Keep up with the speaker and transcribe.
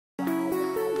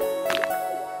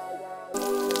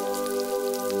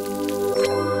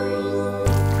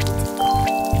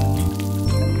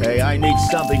need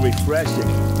something refreshing.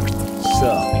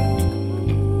 So.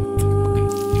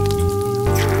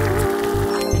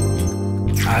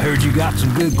 I heard you got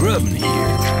some good grub in here.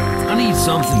 I need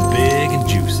something big and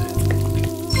juicy.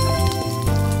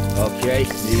 Okay,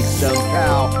 need some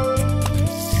cow.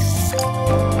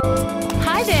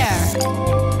 Hi there.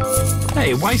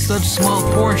 Hey, why such small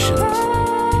portions?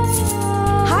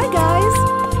 Hi, guys.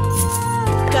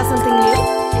 Got something new?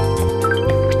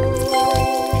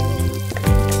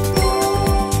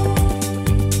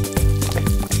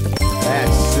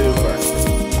 That's super.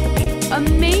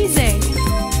 Amazing.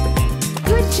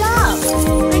 Good job. I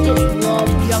just love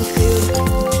junk food.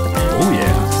 Oh,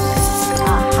 yeah.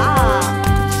 Aha.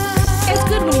 It's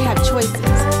good when you have choices.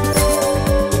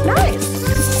 Nice.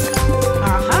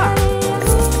 Aha.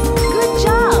 Good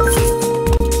job.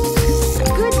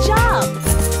 Good job.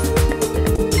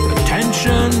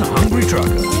 Attention, hungry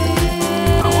trucker.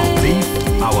 I want beef,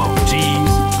 I want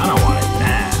cheese, and I want it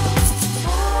now.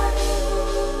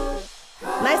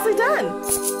 Nicely done.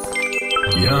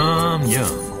 Yum,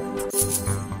 yum.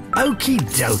 Okie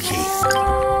dokie.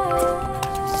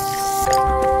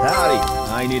 Howdy,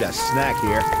 I need a snack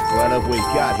here. What have we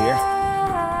got here?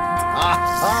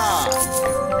 Aha!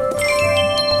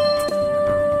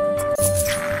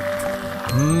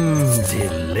 Mmm,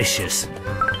 delicious.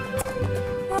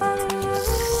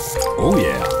 Oh,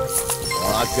 yeah.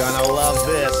 Oh, I'm gonna love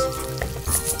this.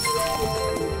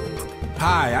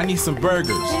 Hi, I need some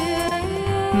burgers.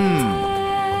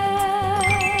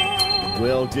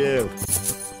 Will do.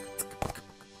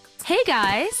 Hey,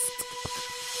 guys.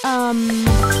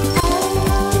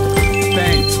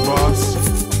 Thanks, boss.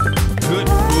 Good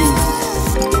food.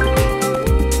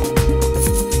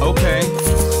 Okay.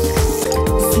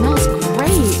 Smells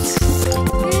great.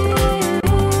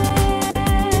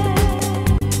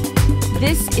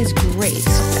 This is great.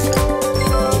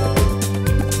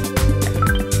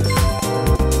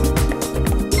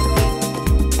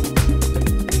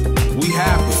 We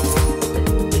happy.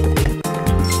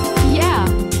 Yeah.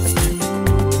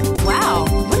 Wow,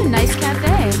 what a nice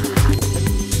cafe.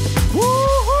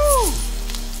 Woohoo!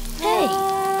 Hey.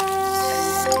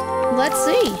 Let's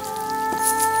see.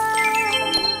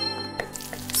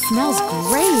 Smells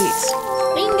great.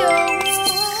 Bingo.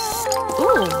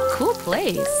 Ooh, cool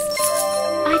place.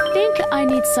 I think I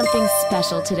need something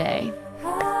special today.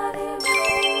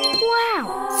 Wow.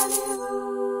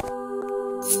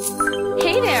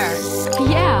 Hey there.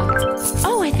 Yeah.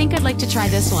 Oh, I think I'd like to try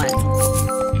this one.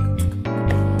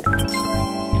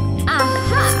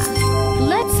 Aha!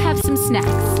 Let's have some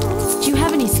snacks. Do you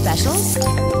have any specials?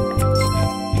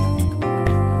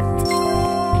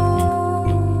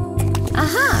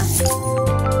 Aha!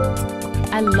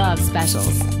 I love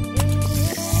specials.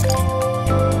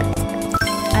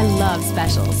 I love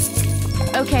specials.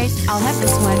 Okay, I'll have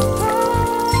this one.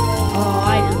 Oh,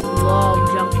 I just love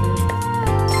junk food.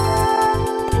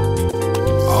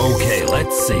 Okay,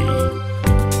 let's see.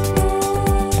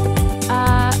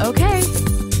 Okay.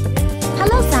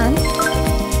 Hello, son.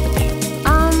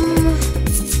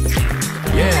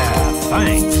 Yeah,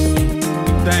 thanks.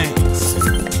 Thanks.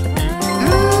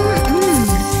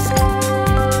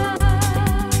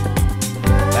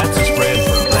 That's a spread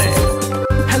for a man.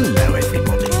 Hello,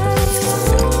 everybody.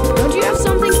 Don't you have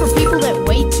something for people that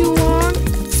wait too long?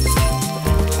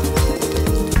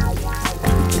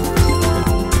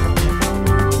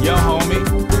 Yo, homie.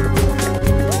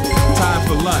 Time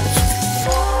for lunch.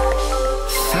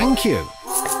 Thank you.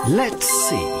 Let's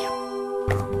see.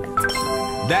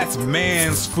 That's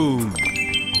man's food.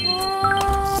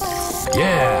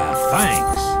 Yeah,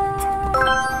 thanks.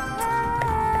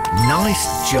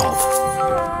 Nice job.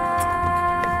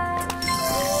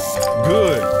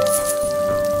 Good.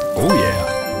 Oh, yeah.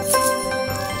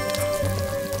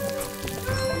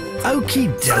 Okie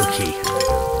dokie.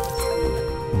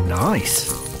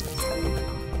 Nice.